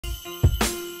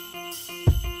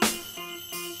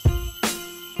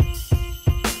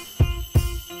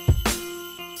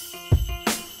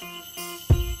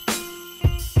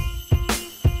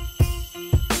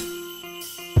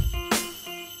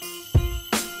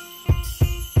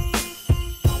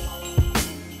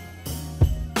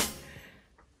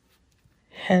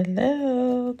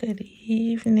Hello, good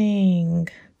evening.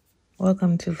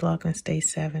 Welcome to Vlogmas Day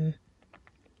 7.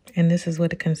 And this is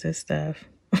what it consists of.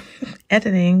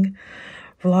 Editing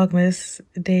Vlogmas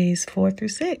days 4 through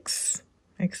 6.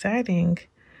 Exciting.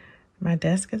 My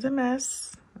desk is a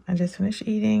mess. I just finished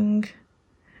eating.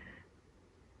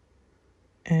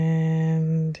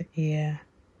 And yeah.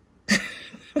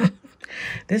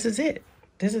 This is it.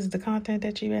 This is the content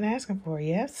that you've been asking for,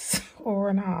 yes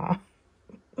or no?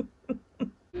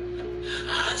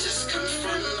 I just come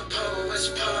from the poet's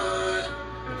part.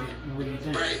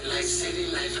 Bright light, city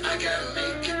life, I gotta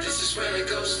make it. This is where it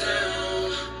goes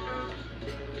down.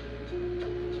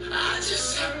 I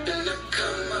just happen to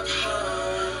come up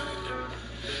hard.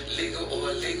 Legal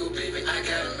or illegal, baby, I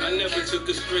gotta make it. I never took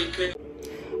a straight pick.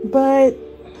 But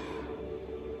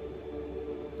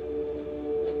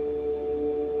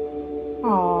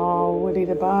oh, Woody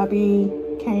the Bobby,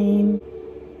 Kane.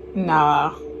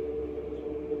 Nah.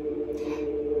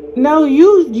 No,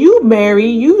 you Mary,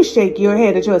 you shake your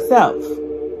head at yourself.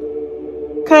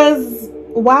 Cause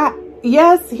why?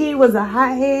 Yes, he was a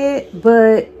hothead,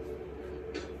 but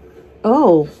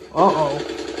oh,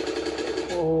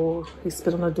 he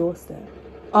spit on the doorstep.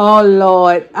 Oh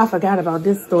Lord, I forgot about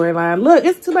this storyline. Look,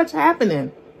 it's too much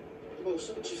happening. You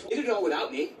did it all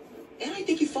without me, and I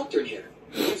think you fucked her in here.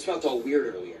 You smelled all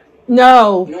weird earlier.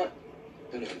 No. You know what?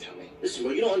 Don't even tell me. Listen,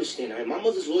 bro, you don't understand, all right? My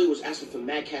mother's lawyer was asking for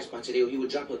mad cash by today or he would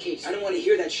drop a case. I don't want to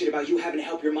hear that shit about you having to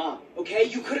help your mom, okay?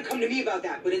 You could have come to me about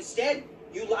that, but instead,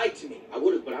 you lied to me. I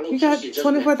would have, but I don't trust you. You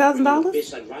got $24,000?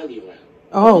 Bitch like Riley around.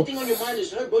 Oh. The thing on your mind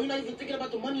is her, bro. You're not even thinking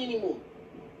about the money anymore.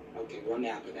 Okay, well, I'm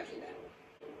not that for that.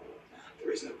 Nah,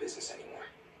 there is no business anymore.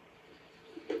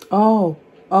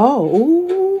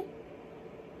 Ooh.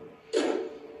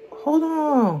 Hold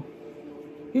on.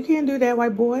 You can't do that,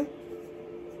 white boy.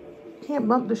 You can't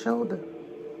bump the shoulder.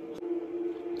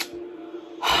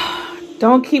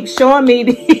 Don't keep showing me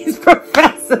these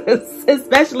professors,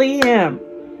 especially him.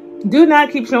 Do not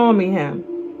keep showing me him.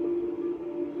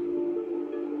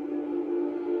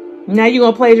 Now you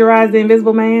gonna plagiarize the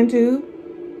Invisible Man too?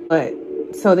 But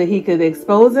so that he could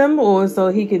expose him or so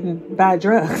he could buy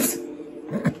drugs?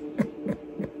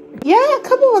 Yeah,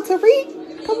 come on,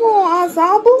 Tariq. Come on,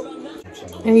 ensemble.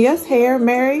 And yes, hair,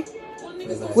 Mary,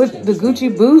 with the Gucci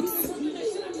boots.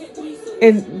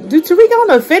 And do Tariq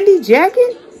own a Fendi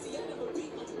jacket?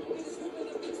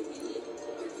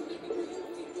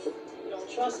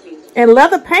 And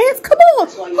leather pants? Come on.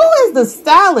 Who is the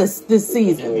stylist this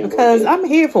season? Because I'm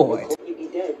here for it.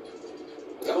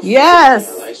 Yes.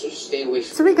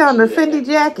 Tariq on the Fendi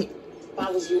jacket. If I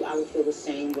was you, I would feel the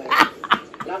same way.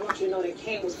 But I want you to know that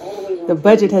Kane was all the way. The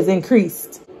budget has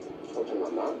increased.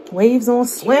 Waves on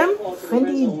swim,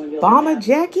 Fendi bomber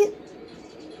jacket.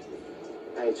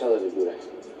 I ain't tell her to do that.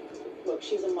 Look,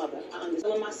 she's a mother. I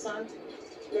understand my son.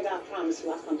 Nigga, I promise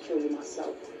you I'll come kill you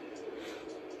myself.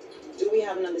 Do we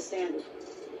have an understanding?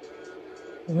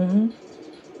 Mm-hmm.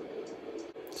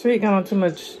 Tariq got on too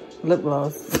much lip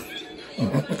gloss.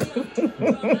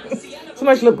 Too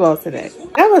much lip gloss today.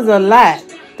 That was a lot.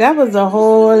 That was a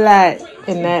whole lot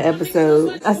in that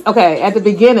episode. Okay, at the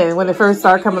beginning, when it first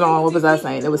started coming on, what was I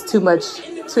saying? It was too many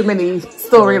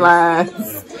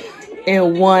storylines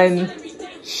in one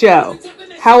show.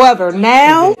 However,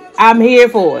 now I'm here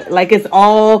for it. Like it's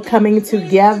all coming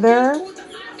together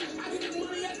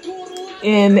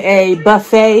in a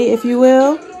buffet, if you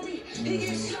will.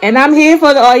 And I'm here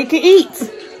for the all you can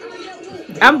eat.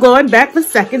 I'm going back for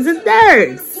seconds and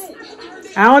thirds.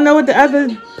 I don't know what the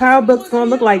other power book's gonna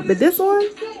look like, but this one,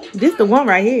 this the one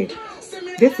right here.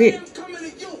 This it.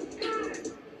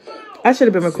 I should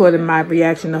have been recording my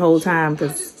reaction the whole time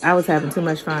because I was having too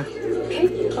much fun.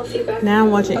 Now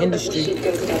I'm watching Industry.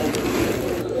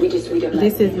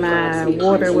 This is my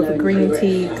water with a green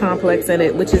tea complex in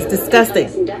it, which is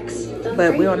disgusting.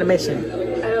 But we're on a mission.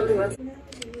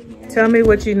 Tell me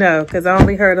what you know, because I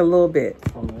only heard a little bit.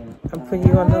 I'm putting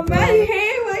you on the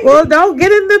phone. Well, don't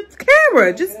get in the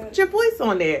camera. Just put your voice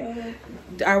on there.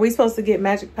 Are we supposed to get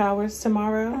magic powers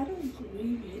tomorrow? I don't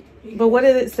believe it. But what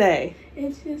did it say?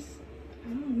 It's just, I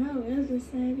don't know. It was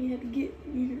just saying we had to get,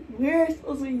 we're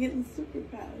supposed to be getting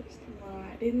superpowers tomorrow.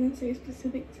 I didn't say a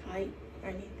specific type or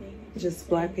anything. Just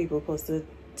black people supposed to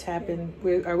tap in.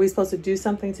 Are we supposed to do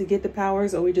something to get the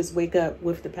powers, or we just wake up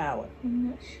with the power? I'm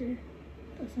not sure.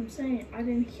 That's what I'm saying.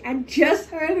 I just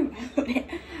heard about it.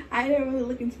 I didn't really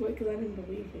look into it because I didn't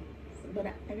believe it. But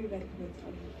everybody can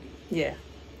tell me. Yeah.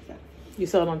 So. You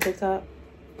saw it on TikTok?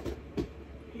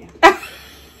 Yeah.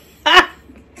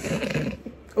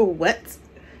 Oh, what?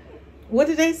 What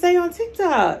did they say on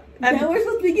TikTok? That we're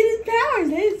supposed to be getting powers.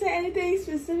 They didn't say anything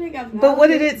specific about But what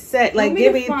did it say? Like,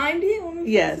 give me. Find it. Want me to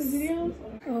yes. find some videos?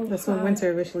 Oh, that's when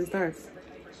winter officially starts.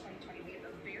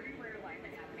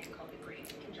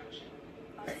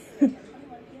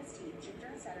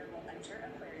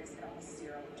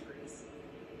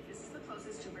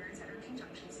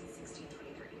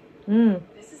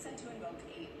 This is said to invoke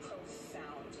a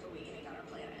profound awakening on our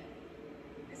planet.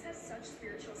 This has such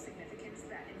spiritual significance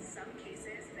that in some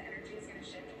cases the energy is going to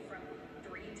shift from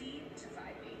 3D to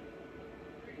 5D.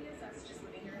 3D is us just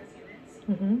living here as humans.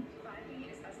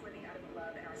 5D is us living out of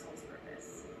love and our soul's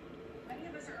purpose. Many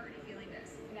of us are already feeling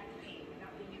this. Neck pain,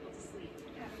 not being able to sleep,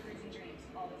 having crazy dreams,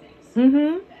 all the things. The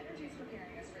energy is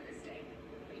preparing us for this day.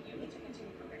 But you need to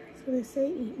continue preparing. So they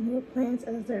say eat more plants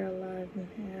as they're alive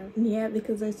and have. Yeah,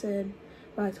 because they said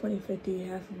by 2050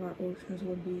 half of our oceans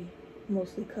will be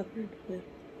mostly covered with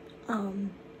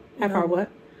half our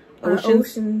what?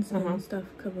 Oceans and stuff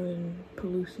covered in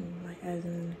pollution, like as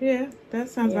in that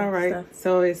sounds about right. Stuff.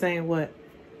 So they're saying what?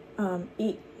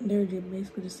 Eat. They're just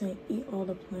basically just saying eat all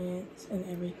the plants and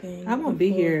everything. I'm gonna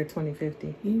be here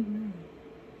 2050. You will.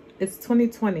 It's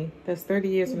 2020. That's 30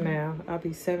 years from now. I'll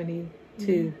be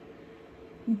 72.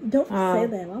 Don't say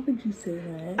that. Why would you say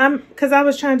that? Because I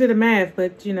was trying to do the math,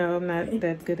 but you know, I'm not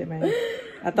that good at math.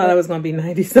 I thought I was gonna be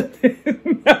 90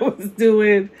 something. I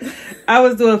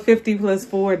was doing 50 plus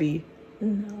 40.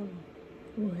 No.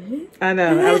 What? I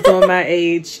know. I was doing my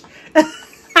age.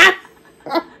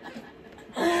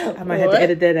 I might have to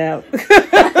edit that out.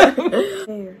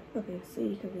 There. Okay, so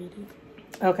you can read it.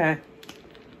 Okay.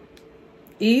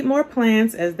 Eat more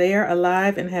plants as they are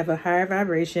alive and have a higher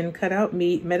vibration. Cut out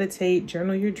meat, meditate,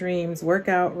 journal your dreams, work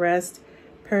out, rest,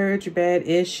 purge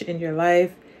bad-ish in your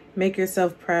life. Make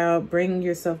yourself proud. Bring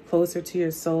yourself closer to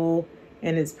your soul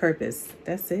and its purpose.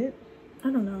 That's it? I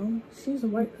don't know. She's a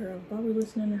white girl. Why are we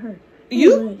listening to her?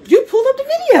 You pulled up the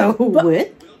video.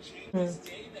 What?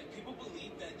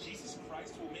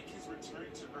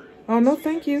 Oh, no,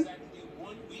 thank you.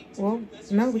 Well,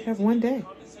 no, we have one day.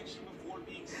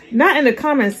 Not in the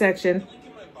comment section.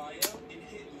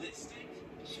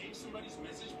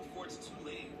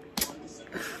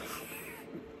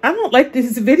 I don't like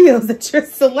these videos that you're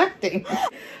selecting.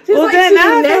 Well, like then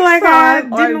now I feel like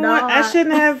I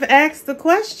shouldn't have asked the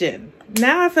question.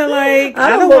 Now I feel like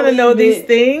I don't want to know these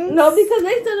things. No, because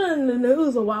they said in the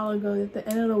news a while ago that the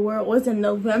end of the world was in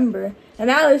November. And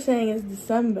now they're saying it's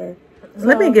December. So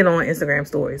let me get on Instagram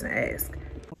stories and ask.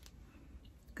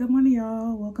 Good morning,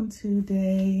 y'all. Welcome to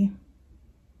day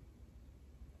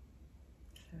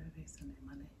Saturday, Sunday,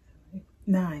 Monday,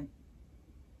 9.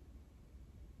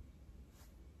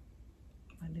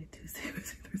 Monday, Tuesday,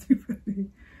 Wednesday, Thursday, Friday.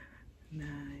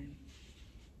 9,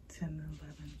 10,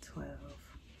 11, 12.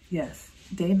 Yes,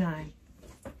 day 9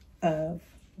 of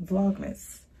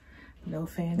Vlogmas. No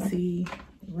fancy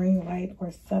ring light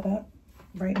or setup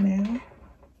right now.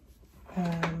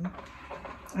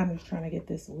 I'm just trying to get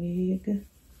this wig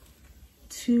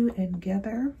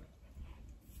together.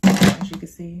 As you can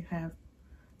see, I have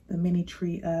the mini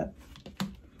tree up.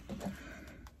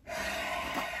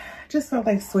 Just felt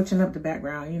like switching up the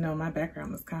background. You know, my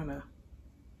background was kind of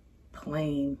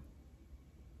plain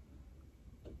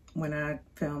when I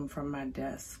filmed from my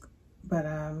desk. But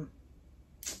I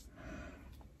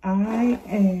might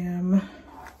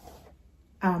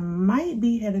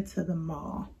be headed to the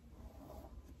mall.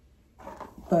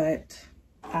 But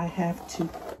I have to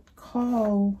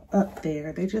call up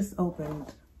there. They just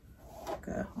opened like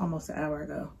almost an hour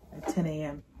ago at 10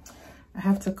 a.m. I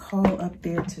have to call up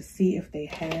there to see if they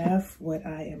have what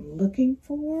I am looking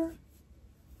for.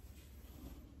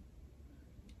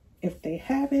 If they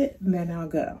have it, then I'll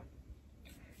go.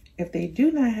 If they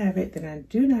do not have it, then I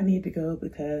do not need to go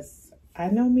because I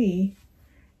know me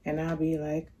and I'll be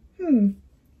like,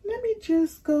 let me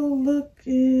just go look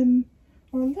in.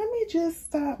 Or let me just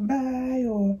stop by,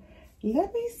 or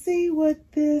let me see what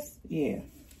this,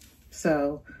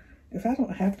 So if I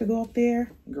don't have to go up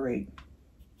there, great,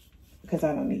 because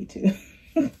I don't need to.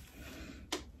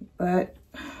 But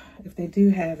if they do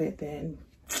have it, then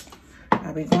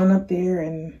I'll be going up there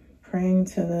and praying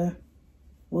to the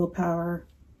willpower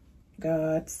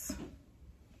gods,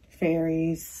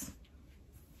 fairies,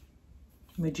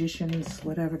 magicians,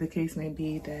 whatever the case may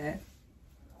be, that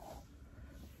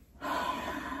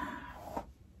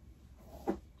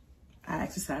I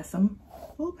exercise some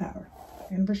willpower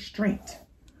and restraint.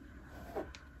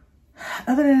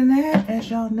 Other than that, as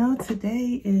y'all know,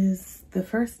 today is the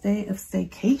first day of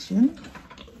staycation.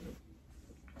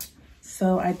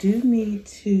 So I do need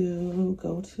to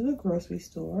go to the grocery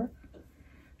store.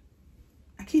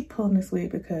 I keep pulling this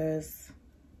wig because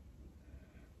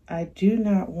I do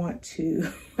not want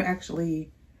to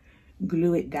actually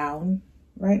glue it down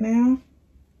right now.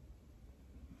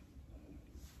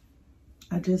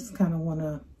 I just kind of want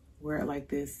to wear it like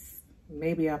this.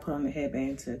 Maybe I'll put on the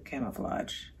headband to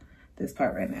camouflage this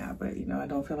part right now, but you know, I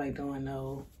don't feel like doing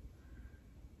no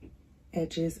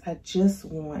edges. I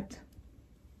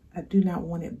do not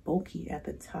want it bulky at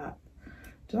the top.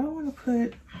 Do I want to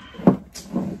put,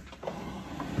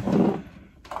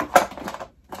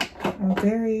 I'm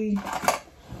very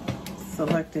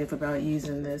selective about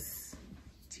using this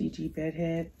TG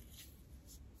bedhead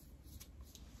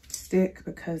stick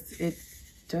because it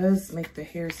does make the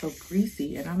hair so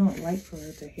greasy, and I don't like for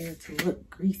the hair to look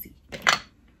greasy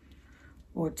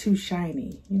or too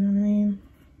shiny. You know what I mean?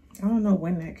 I don't know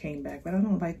when that came back, but I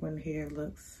don't like when the hair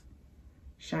looks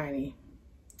shiny.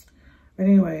 But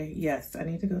anyway, yes, I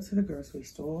need to go to the grocery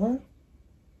store.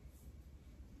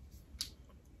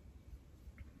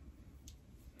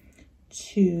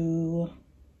 To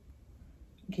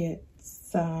get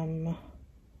some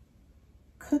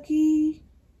cookie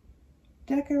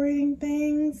decorating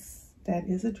things. That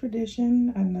is a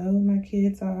tradition. I know my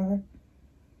kids are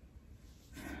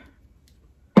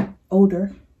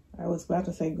older. I was about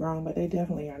to say grown, but they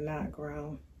definitely are not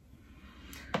grown.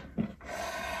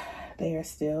 They are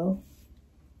still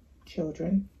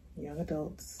children, young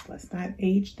adults. Let's not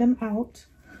age them out.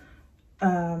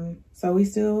 So we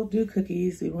still do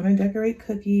cookies. We want to decorate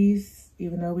cookies,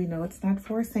 even though we know it's not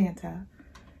for Santa.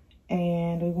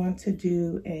 And we want to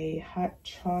do a hot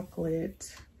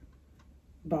chocolate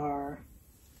bar.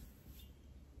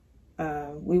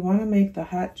 We want to make the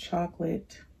hot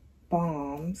chocolate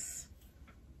bombs.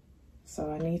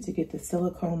 So I need to get the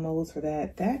silicone molds for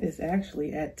that. That is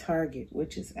actually at Target,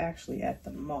 which is actually at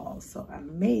the mall. So I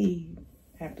may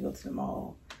have to go to the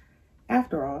mall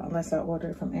after all, unless I order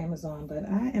it from Amazon. But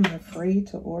I am afraid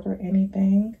to order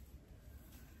anything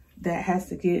that has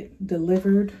to get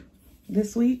delivered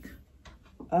this week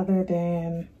other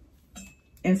than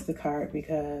Instacart,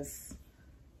 because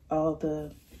all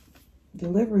the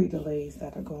delivery delays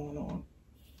that are going on.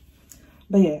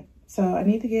 But yeah, so I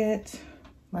need to get,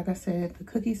 like I said, the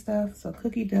cookie stuff. So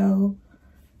cookie dough,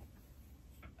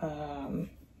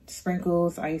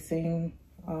 sprinkles, icing,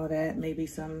 all that. Maybe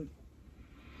some,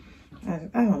 I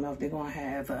don't know if they're gonna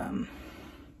have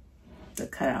the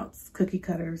cutouts, cookie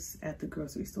cutters at the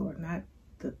grocery store. Not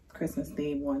the Christmas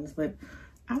themed ones, but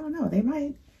I don't know, they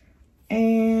might.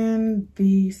 And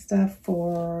the stuff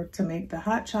to make the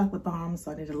hot chocolate bombs.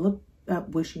 So I need to look up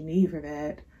what you need for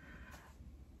that.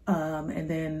 And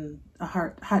then a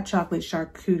hot chocolate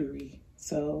charcuterie.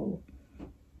 So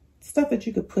stuff that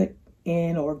you could put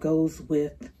in or goes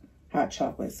with hot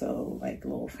chocolate. So like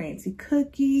little fancy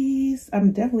cookies.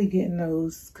 I'm definitely getting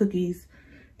those cookies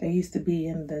that used to be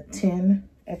in the tin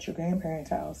at your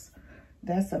grandparents' house.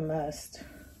 That's a must.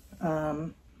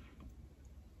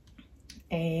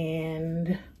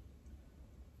 And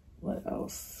what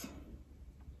else?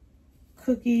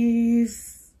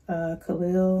 Cookies.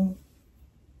 Khalil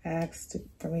asked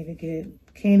for me to get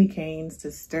candy canes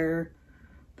to stir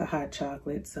the hot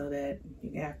chocolate so that you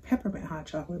can have peppermint hot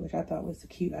chocolate, which I thought was a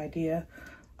cute idea.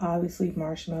 Obviously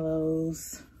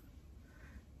marshmallows,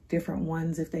 different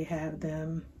ones if they have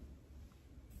them,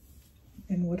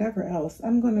 and whatever else.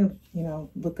 I'm gonna, you know,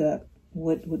 look up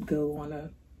what would go on a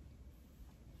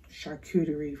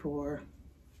charcuterie for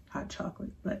hot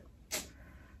chocolate. But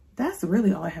that's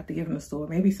really all I have to give in the store.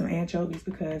 Maybe some anchovies,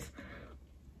 because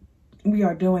we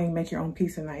are doing make your own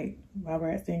pizza night while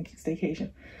we're at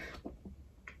Staycation.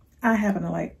 I happen to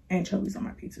like anchovies on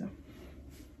my pizza.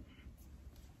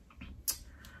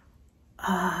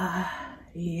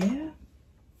 Yeah,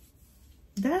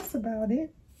 that's about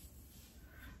it.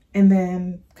 And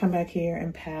then come back here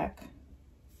and pack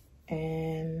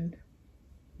and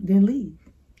then leave.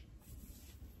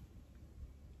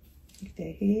 Get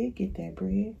that head, get that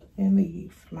bread, and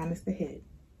leave, minus the head.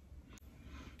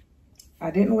 I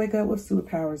didn't wake up with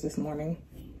superpowers this morning,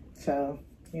 so,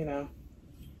 you know,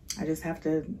 I just have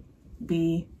to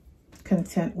be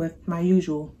content with my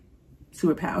usual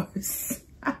superpowers.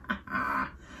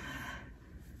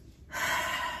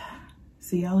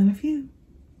 See y'all in a few.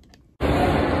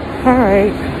 All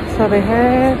right, so they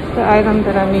had the item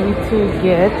that I need to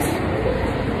get.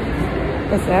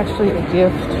 It's actually a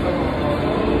gift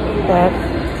that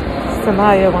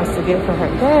Samaya wants to get for her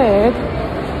dad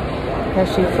that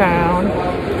she found,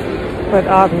 but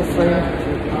obviously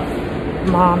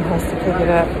mom has to pick it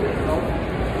up.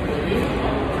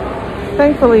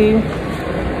 Thankfully,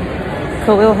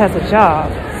 Khalil has a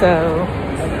job, so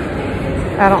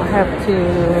I don't have to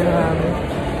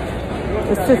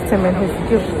assist him in his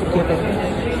gift giving.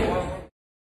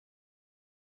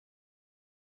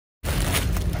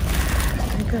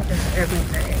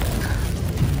 everything.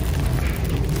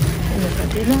 And if I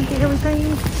did not get everything,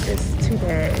 it's too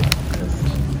bad.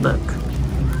 'Cause look,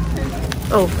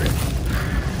 over it.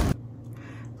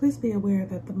 Please be aware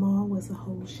that the mall was a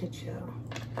whole shit show.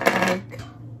 Like,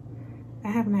 I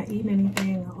have not eaten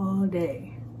anything all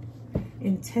day.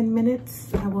 In 10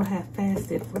 minutes, I will have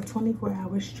fasted for 24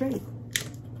 hours straight.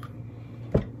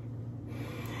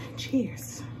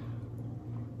 Cheers.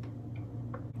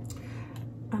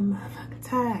 I'm motherfucking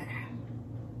tired.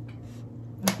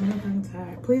 I'm motherfucking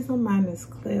tired. Please don't mind this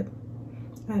clip.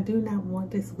 I do not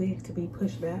want this wig to be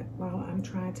pushed back while I'm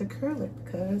trying to curl it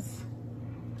because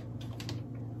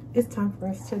it's time for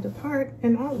us to depart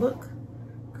and I look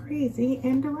crazy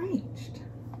and deranged.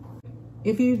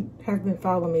 If you have been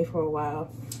following me for a while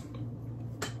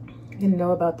and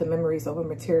know about the memories over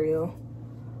material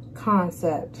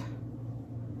concept,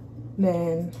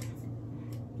 then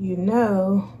you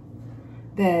know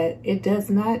that it does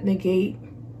not negate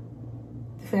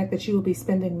the fact that you will be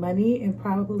spending money and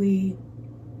probably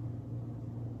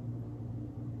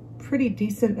pretty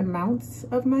decent amounts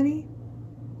of money.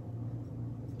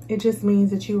 It just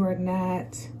means that you are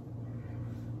not,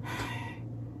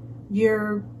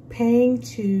 you're paying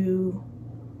to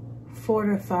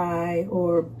fortify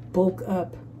or bulk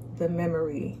up the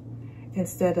memory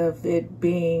instead of it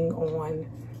being on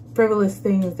frivolous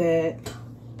things that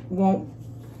won't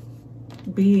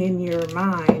be in your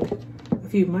mind a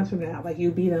few months from now. Like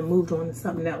you'll be done moved on to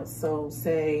something else. So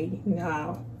say, you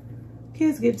know,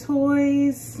 kids get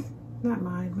toys, not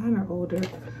mine, mine are older,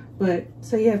 but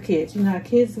so you have kids, you know how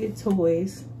kids get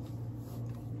toys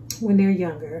when they're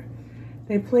younger.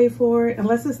 They play for it,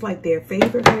 unless it's like their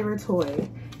favorite toy.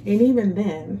 And even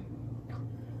then,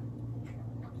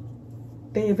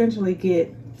 they eventually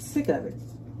get sick of it.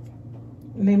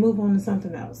 And they move on to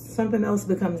something else. Something else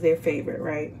becomes their favorite,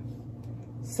 right?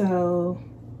 So,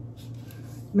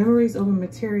 memories over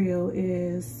material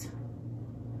is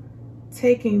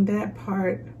taking that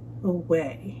part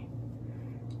away.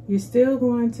 You're still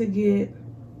going to get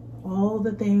all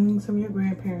the things from your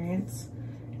grandparents.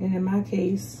 And in my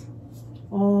case,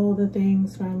 all the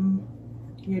things from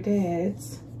your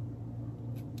dads.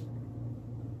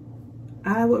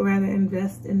 I would rather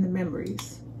invest in the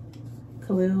memories.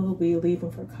 Khalil will be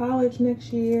leaving for college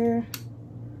next year.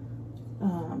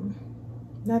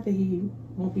 Not that he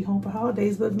won't be home for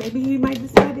holidays, but maybe he might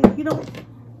decide that he don't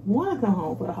want to come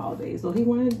home for the holidays, or he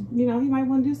wanted, you know, he might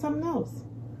want to do something else.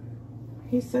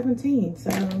 He's 17,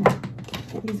 so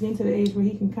he's getting to the age where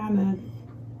he can kind of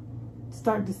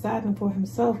start deciding for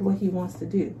himself what he wants to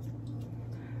do.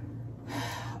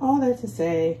 All that to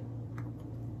say,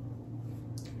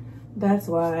 that's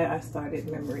why I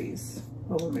started memories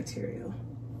over material.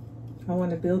 I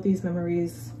want to build these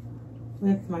memories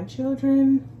with my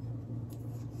children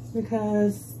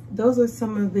because those are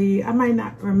some of the, I might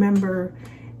not remember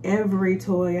every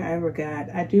toy I ever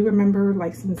got. I do remember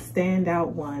like some standout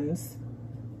ones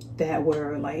that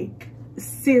were like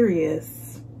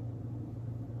serious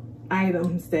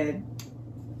items that,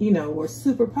 you know, were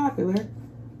super popular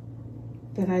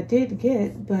that I did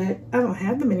get, but I don't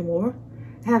have them anymore.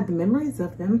 I have the memories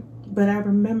of them, but I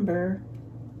remember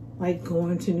like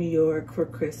going to New York for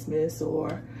Christmas,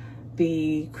 or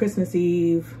the Christmas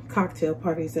Eve cocktail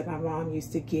parties that my mom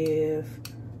used to give,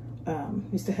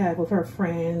 used to have with her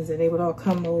friends, and they would all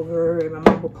come over and my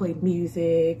mom would play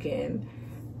music and,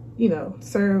 you know,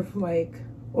 serve like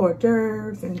hors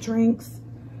d'oeuvres and drinks.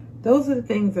 Those are the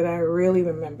things that I really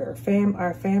remember.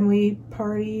 Our family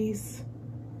parties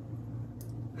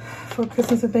for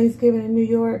Christmas and Thanksgiving in New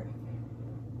York.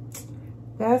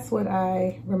 That's what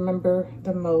I remember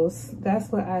the most. That's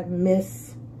what I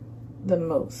miss the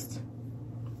most.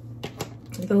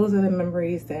 Those are the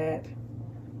memories that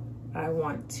I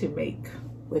want to make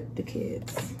with the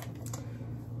kids.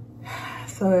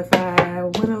 So if I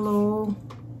went a little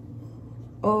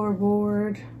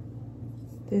overboard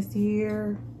this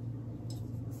year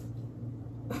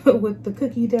with the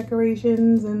cookie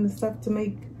decorations and the stuff to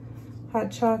make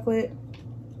hot chocolate,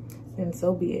 then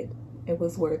so be it. It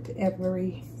was worth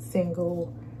every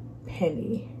single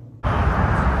penny. All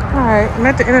right, I'm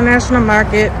at the International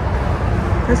Market.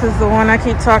 This is the one I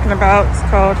keep talking about. It's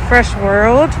called Fresh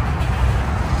World.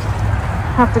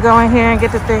 Have to go in here and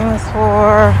get the things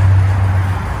for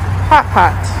Hot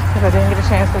Pot because I didn't get a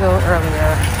chance to go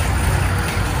earlier.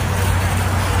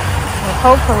 So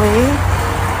hopefully,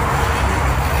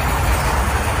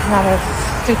 not a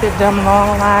stupid, dumb,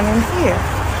 long line in here.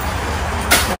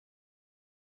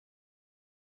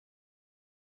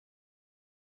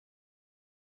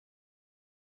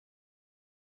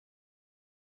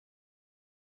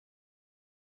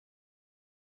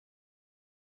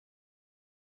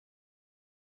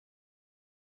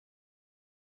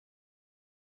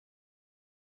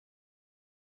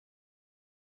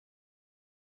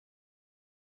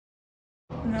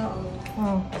 No.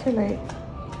 Oh, too late.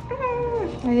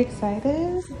 Are you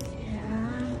excited?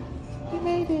 Yeah. We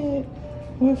made it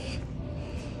with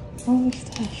all the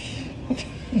stuff.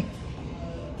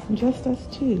 Just us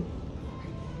two.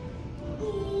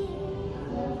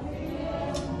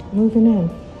 Moving in.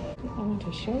 I want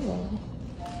to show you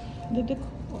the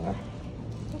decor.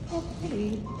 Look how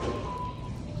pretty.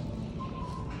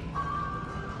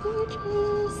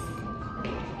 Gorgeous.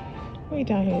 We're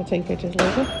down here to take pictures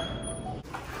later.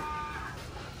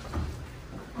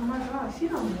 Oh my gosh, she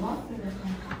don't walk through this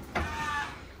one.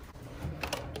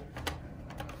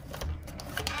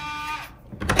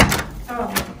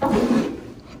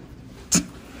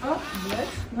 Oh,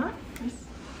 that's not.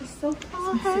 It's so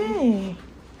Oh, hey.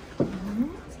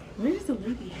 Where's the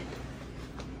lady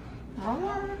at?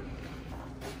 Mama.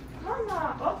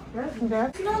 Oh,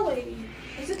 there's no lady.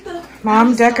 Is it the...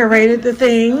 Mom decorated the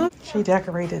thing. She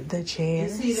decorated the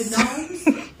chairs. You see the gnomes?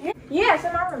 Yeah, it's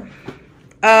in my room.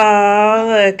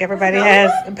 Oh, look, everybody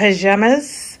has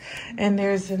pajamas. And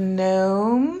there's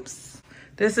gnomes.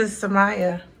 This is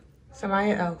Samaya.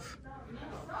 Samaya Elf.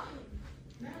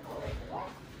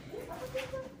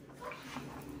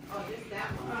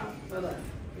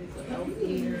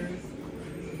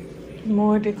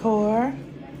 More decor.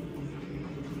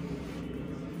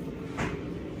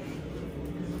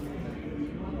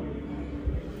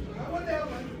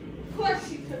 Of course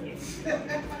she took it.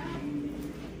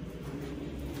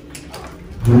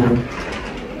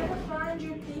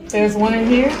 There's one in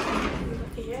here.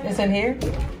 Yeah. It's in here.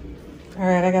 All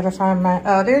right, I gotta find my.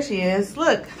 Oh, there she is.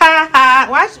 Look, ha ha.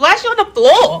 Why is she on the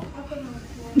floor?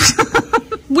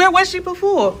 Where was she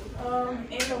before?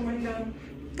 In the window.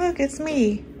 Look, it's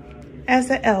me as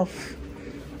an elf.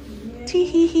 Tee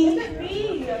hee hee. Look at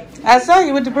me. I saw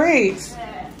you with the braids.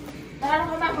 But I don't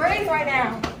have my braids right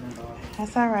now.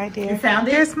 That's all right, dear. You found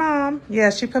it? Here's Mom. Yeah,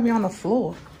 she put me on the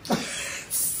floor.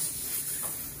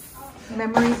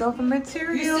 Memories of a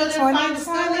Material You still didn't find the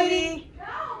sky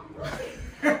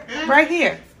 2020. Right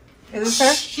here. Is this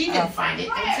her? She didn't find it.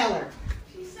 Don't tell her.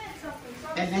 She said something.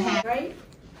 And the hat. Right?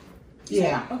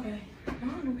 Yeah. Okay. I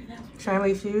don't know where that was.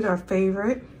 Family Feud, our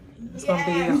favorite. It's gonna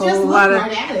be a You just whole looked lot of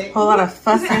right at it. whole lot of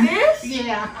fussing. This?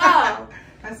 Yeah. Oh.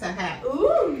 That's a hat.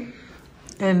 Ooh.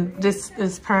 And this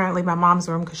is apparently my mom's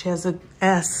room because she has a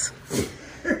S.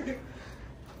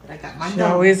 I got my She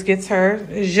gnome. always gets her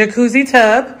jacuzzi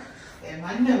tub. And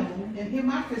my gnome. And here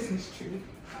my Christmas tree.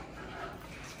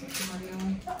 My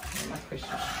gnome. And my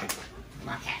Christmas tree.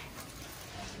 My hat.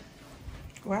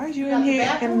 Why are you got in the here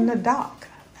bathroom? in the dock?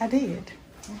 I did.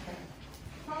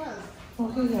 Okay. Oh,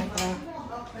 who got that? I don't know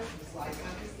what Christmas like.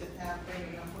 I just didn't have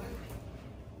baby on with.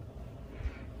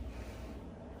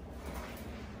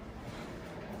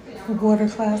 Water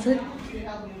closet. She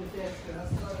helped me with this, but I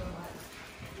still don't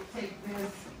like take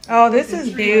this. Oh, this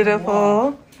is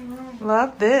beautiful.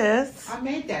 Love this. I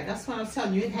made that. That's what I'm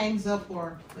telling you. It hangs up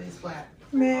or lays flat.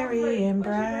 Merry and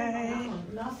bright.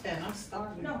 No, nothing. I'm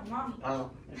starving. No, Mommy. Oh.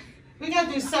 We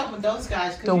gotta do something with those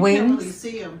guys because The you can't wings? really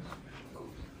see them.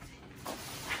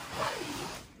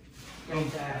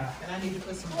 And I need to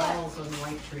put some balls on the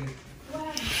white tree.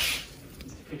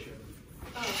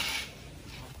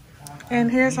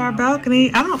 And here's our balcony.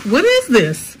 What is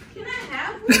this? Can I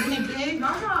have one? Isn't it big?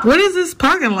 What is this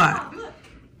parking lot?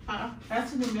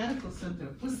 That's in the medical center.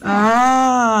 What's that?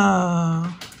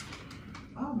 Oh.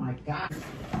 Oh my God.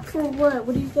 For what?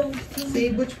 What are you guys doing?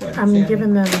 See which one? I'm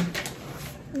giving them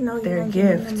No, you their don't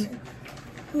give gift. them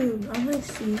it. Ooh, I'm gonna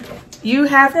see. You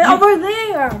have They're over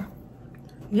there.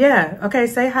 Yeah. Okay,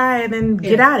 say hi and then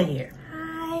get out of here.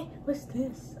 Hi. What's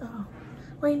this? Oh.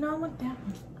 Wait, no, I want that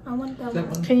one. I want that That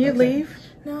one. one? Can you Okay. leave?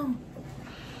 No.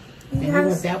 And you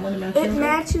want that one to match It your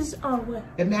matches. Oh, what?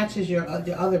 It matches your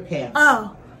the other pants.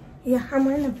 Oh. Yeah, I'm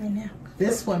wearing it right now.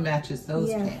 This one matches those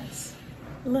Yeah. pants.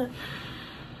 Look.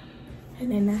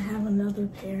 And then I have another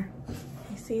pair.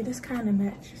 You see, this kind of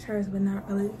matches hers, but not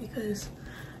really because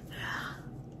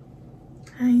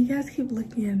you guys keep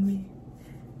looking at me.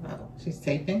 Oh, she's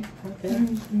taping. Okay.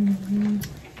 Mm-hmm.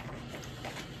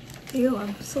 Ew,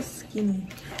 I'm so skinny.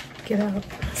 Get out.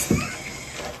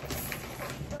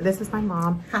 This is my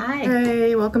mom. Hi.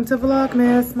 Hey, welcome to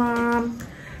Vlogmas, Mom.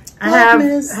 I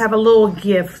Vlogmas. have a little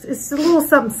gift. It's a little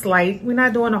something slight. We're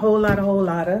not doing a whole lot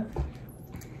of.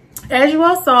 As you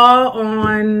all saw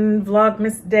on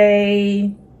Vlogmas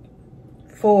Day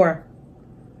 4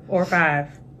 or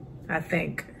 5, I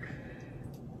think.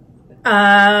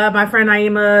 My friend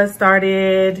Naima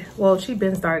started, well, she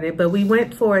been started, but we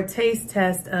went for a taste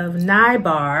test of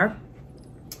Bar.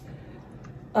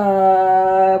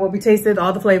 Where we tasted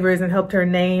all the flavors and helped her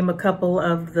name a couple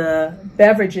of the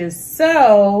beverages.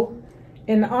 So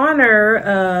In honor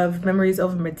of Memories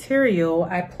Over Material,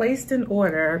 I placed an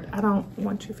order. I don't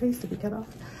want your face to be cut off.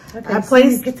 Okay, I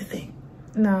placed, get the thing.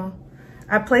 No.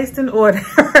 I placed an order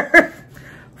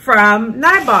from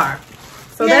Nybar.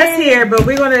 So that's here, but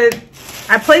we're gonna,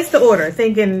 I placed the order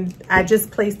thinking I just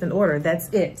placed an order, that's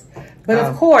it. But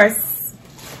of course,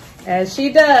 as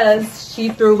she does, she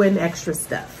threw in extra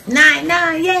stuff.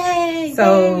 Yay!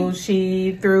 So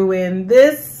she threw in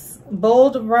this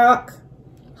Bold Rock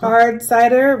hard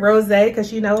cider rosé,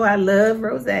 because you know I love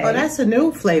rosé. Oh, that's a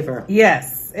new flavor.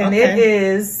 Yes, and it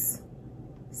is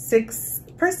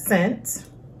 6%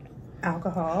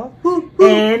 alcohol.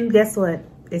 And guess what?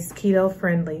 It's keto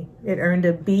friendly. It earned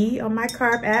a B on my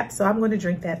carb app, so I'm going to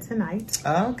drink that tonight.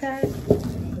 Okay.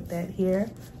 Put that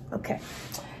here. Okay.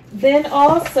 Then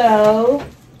also,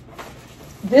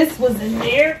 this was in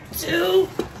there too.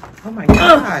 Oh my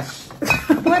gosh.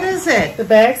 What is it? The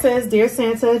bag says, Dear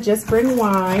Santa, just bring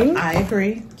wine. I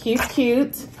agree. Cute,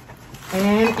 cute.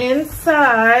 And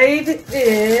inside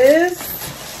is,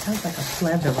 Sounds like a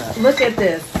slenderer. look at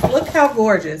this. Look how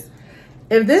gorgeous.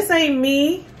 If this ain't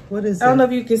me, What is it? I don't know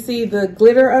if you can see the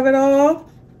glitter of it all.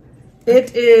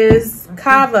 It is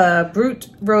Cava Brut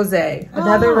Rosé.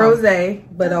 Another rosé,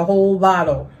 but a whole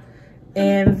bottle.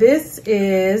 And this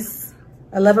is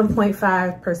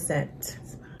 11.5%.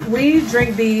 We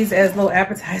drink these as little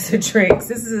appetizer drinks.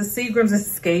 This is a Seagram's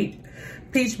Escape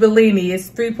Peach Bellini. It's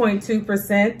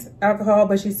 3.2% alcohol,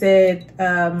 but she said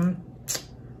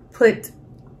put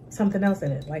something else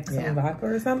in it, like some vodka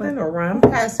or something, or rum.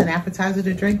 That's an appetizer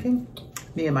to drinking.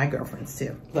 Me and my girlfriends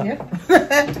too. Look. Yep.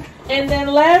 And then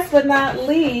last but not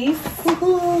least,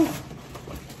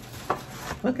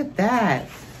 Look at that.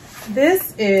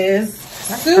 this is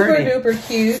That's super pretty. duper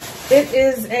cute. It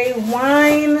is a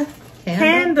wine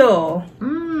candle.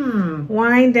 Mmm.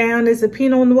 Wine Down is a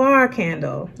Pinot Noir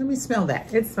candle. Let me smell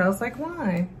that. It smells like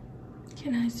wine.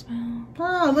 Can I smell?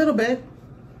 Oh, a little bit.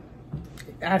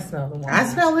 I smell the wine. I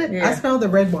smell it. Yeah. I smell the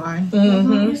red wine.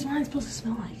 Mm-hmm. What's wine supposed to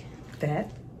smell like? That.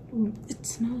 It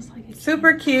smells like it.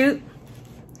 Super cute.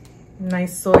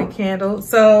 Nice soy candle.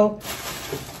 So,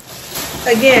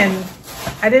 again,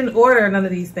 I didn't order none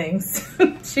of these things.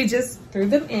 She just threw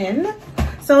them in.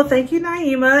 So thank you,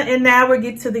 Naima. And now we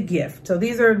get to the gift. So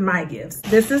these are my gifts.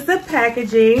 This is the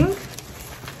packaging.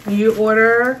 You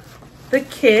order the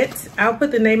kit. I'll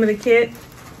put the name of the kit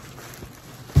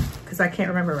because I can't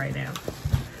remember right now.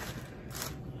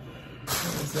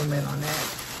 Let me zoom in on that.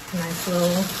 Nice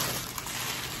little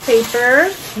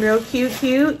paper. Real cute,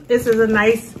 cute. This is a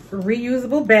nice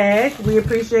reusable bag. We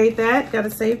appreciate that.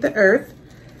 Gotta save the earth.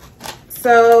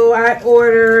 So I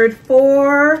ordered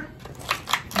 4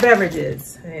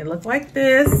 beverages. And they look like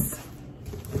this.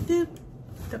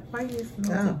 Why you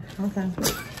smell it? Oh, okay.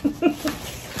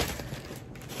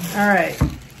 All right.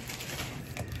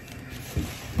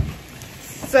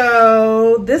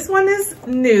 So this one is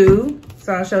new.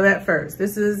 So I'll show that first.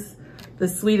 This is the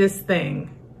sweetest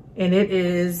thing. And it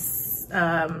is,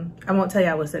 I won't tell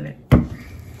y'all what's in it.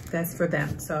 That's for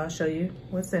them. So I'll show you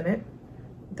what's in it.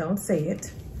 Don't say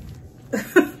it.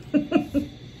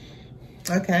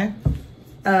 Okay.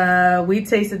 We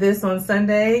tasted this on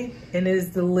Sunday and it is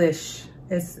delish.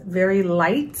 It's very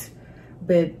light,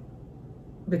 but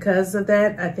because of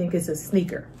that, I think it's a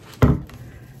sneaker.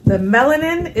 The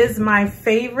melanin is my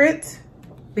favorite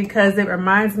because it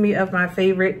reminds me of my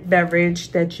favorite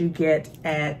beverage that you get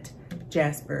at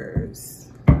Jasper's.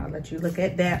 I'll let you look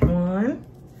at that one.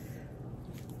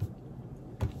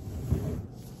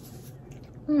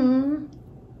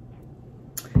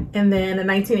 And then a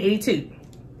 1982.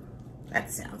 That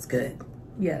sounds good.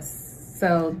 Yes.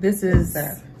 So this is,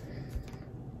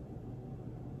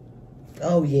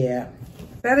 oh yeah.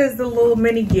 that is the little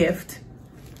mini gift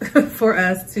for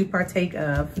us to partake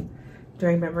of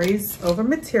during Memories Over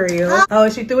Material. Oh,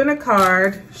 she threw in a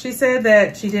card. She said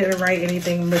that she didn't write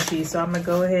anything mushy, so I'm gonna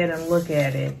go ahead and look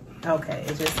at it. Okay,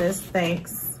 it just says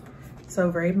thanks so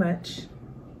very much.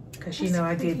 Cause you know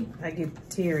I get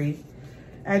teary.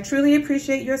 I truly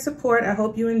appreciate your support. I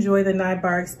hope you enjoy the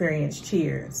Nybar experience.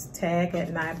 Cheers. Tag at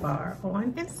Nybar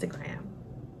on Instagram.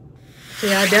 So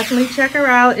y'all definitely check her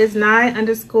out. It's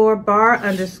Ny_bar_,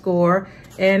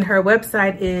 and her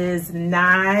website is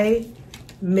Ny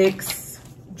Mix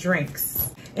Drinks.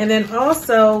 And then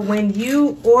also when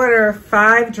you order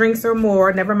 5 drinks or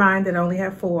more, never mind that I only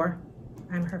have 4.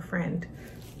 I'm her friend.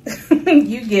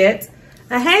 You get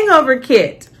a hangover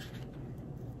kit.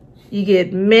 You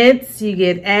get mints, you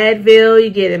get Advil, you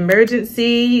get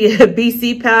Emergency, you get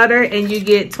BC powder, and you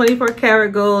get 24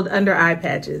 karat gold under eye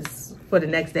patches for the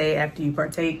next day after you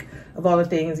partake of all the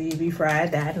things that you be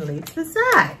fried, dyed, and laid to the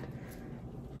side.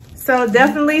 So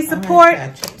definitely support.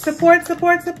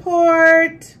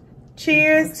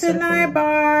 Cheers to Night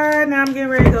Bar. Now I'm getting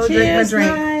ready to go drink my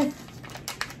drink.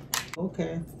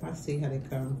 Okay, I see how they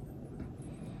come.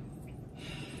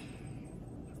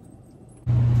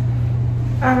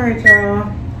 All right, y'all.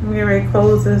 I'm getting ready to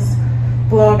close this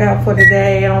vlog out for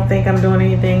today. I don't think I'm doing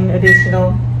anything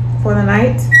additional for the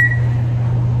night.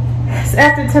 It's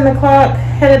after 10 o'clock.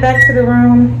 Headed back to the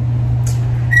room.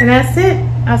 And that's it.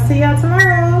 I'll see y'all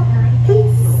tomorrow.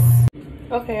 Peace.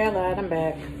 Okay, I lied. I'm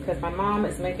back. Because my mom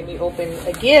is making me open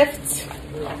a gift.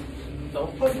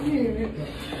 Don't put me in it.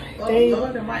 They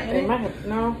might have,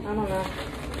 no, I don't know.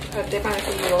 They might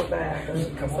have seen you walk back.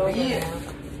 Come on in.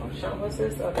 What's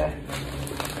this? Okay.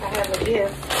 I have a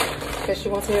gift because she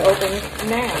wants me to open it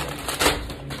now.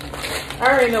 I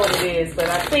already know what it is, but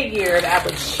I figured I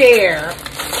would share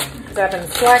because I've been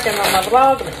slacking on my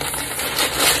Vlogmas.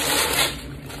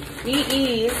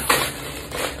 These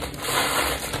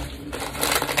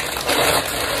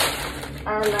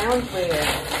are loungewear.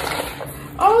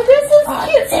 Oh, this is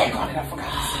cute. I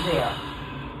forgot. Yeah.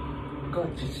 Go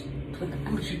just put the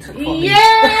boots you took from me.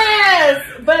 Yes!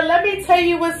 But let me tell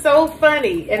you what's so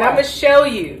funny. And I'm going to show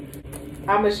you.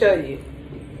 You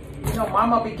know,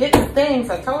 Mama be getting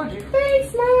things. I told you.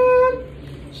 Thanks, Mom.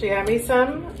 She got me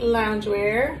some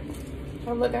loungewear.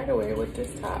 Oh, look, I can wear it with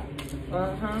this top.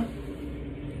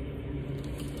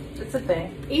 It's a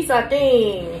thing. It's a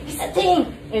thing. It's a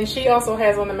thing. And she also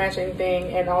has on the matching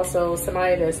thing. And also,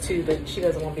 Samaya does too, but she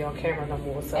doesn't want to be on camera no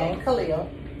more. So. And Khalil.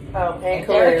 Oh, and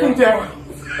Khalil.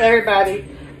 Everybody.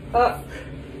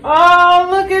 Oh,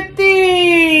 look at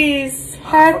these.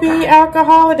 Happy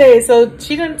alcohol day. So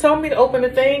she done told me to open the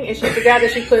thing and she forgot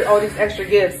that she put all these extra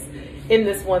gifts in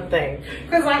this one thing.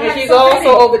 And she's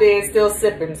also over there still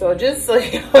sipping. So just so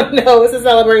you know, it's a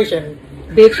celebration.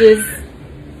 Bitches.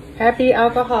 Happy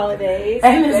alcohol days.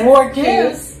 And there's more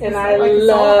gifts. And I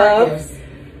love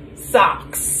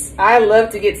socks. I love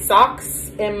to get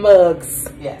socks and mugs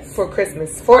for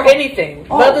Christmas. For anything.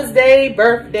 Mother's Day,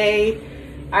 birthday.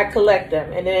 I collect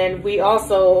them. And then we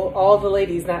also, all the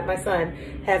ladies, not my son,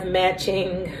 have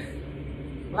matching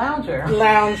loungewear.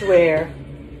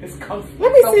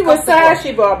 Let me see what size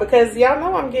she bought because y'all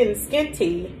know I'm getting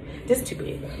skinty. This too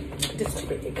big. This too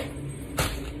big.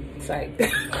 It's like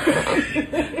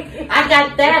I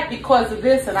got that because of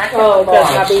this and I got the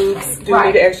large. My boobs do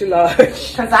need the extra large.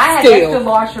 Because I had extra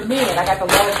large for me and I got the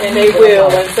large for and they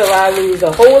will until I lose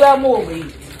a whole lot more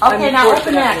weight. Okay, now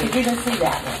open that because you didn't see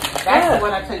that one. That's the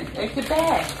one I told you. Take your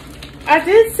bag. I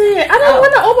did see it. I don't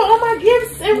want to open all my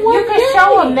gifts in one You can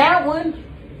show them that one.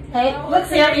 Hey, look,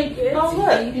 Sammy. Oh,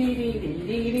 look.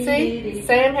 See?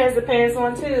 Sam has the pants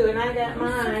on too, and I got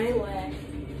mine.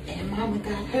 And Mama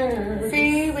got hers.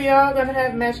 See, we all gonna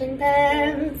have matching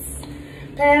pants.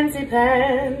 Pansy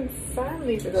pants. I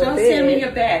need to go Show Sammy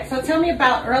your bag. So tell me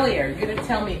about earlier. You didn't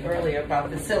tell me earlier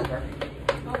about the silver.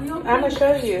 I'm gonna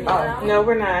show you. Oh, no,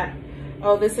 we're not.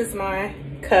 Oh, this is my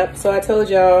cup. So I told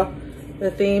y'all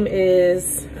the theme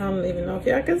is, I don't even know if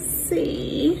y'all can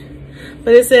see,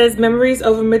 but it says Memories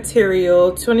Over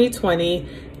Material 2020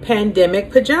 Pandemic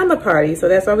Pajama Party. So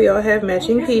that's why we all have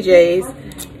matching PJs.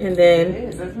 And then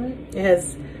it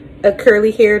has a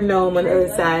curly haired gnome on the other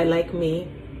side like me.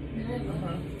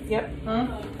 Yep.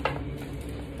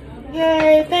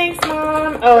 Yay, thanks,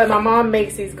 Mom. Oh, and my mom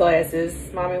makes these glasses.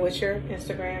 Mommy, what's your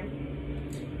Instagram?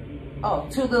 Oh,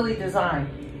 2 Lily Design.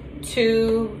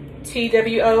 2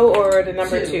 TWO or the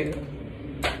number 2?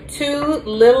 2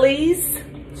 Lilies.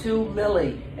 2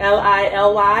 Lily.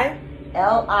 Lily.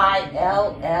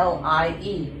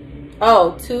 Lillie.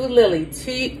 Oh, 2 Lily.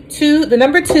 Two. The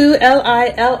number 2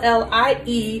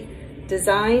 Lillie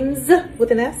Designs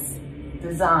with an S.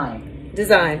 Design.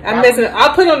 I'm messing it.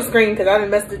 I'll put it on the screen because I done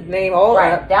messed the name all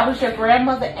up. That was your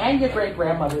grandmother and your great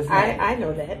grandmother's name. I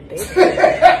know that.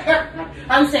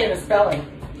 I'm saying the spelling.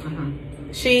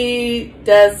 She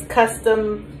does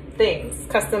custom things,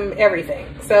 custom everything.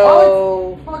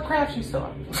 So all the crafts you saw.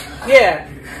 Yeah.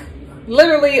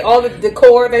 Literally all the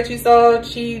decor that you saw,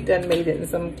 she done made it in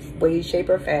some way, shape,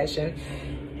 or fashion.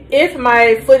 If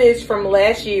my footage from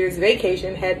last year's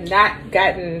vacation had not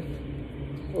gotten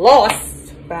lost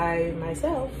by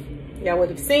myself, y'all would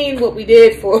have seen what we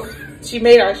did for, she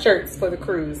made our shirts for the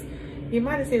cruise. You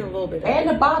might have seen a little bit of and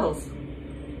it. The bottles.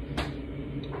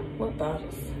 What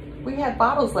bottles? We had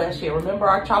bottles last year. Remember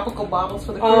our tropical bottles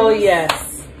for the cruise? Oh,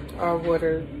 yes. Our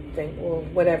water thing, or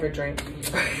whatever drink.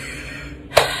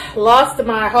 Lost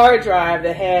my hard drive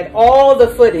that had all the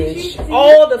footage.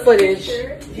 All the footage.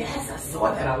 Yes, I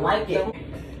saw that. I like it.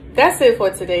 That's it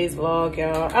for today's vlog,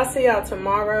 y'all. I'll see y'all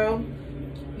tomorrow.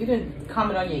 You didn't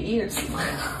comment on your ears.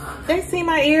 They see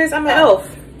my ears. I'm an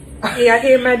elf. Y'all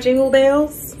hear my jingle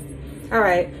bells? All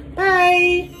right.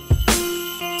 Bye.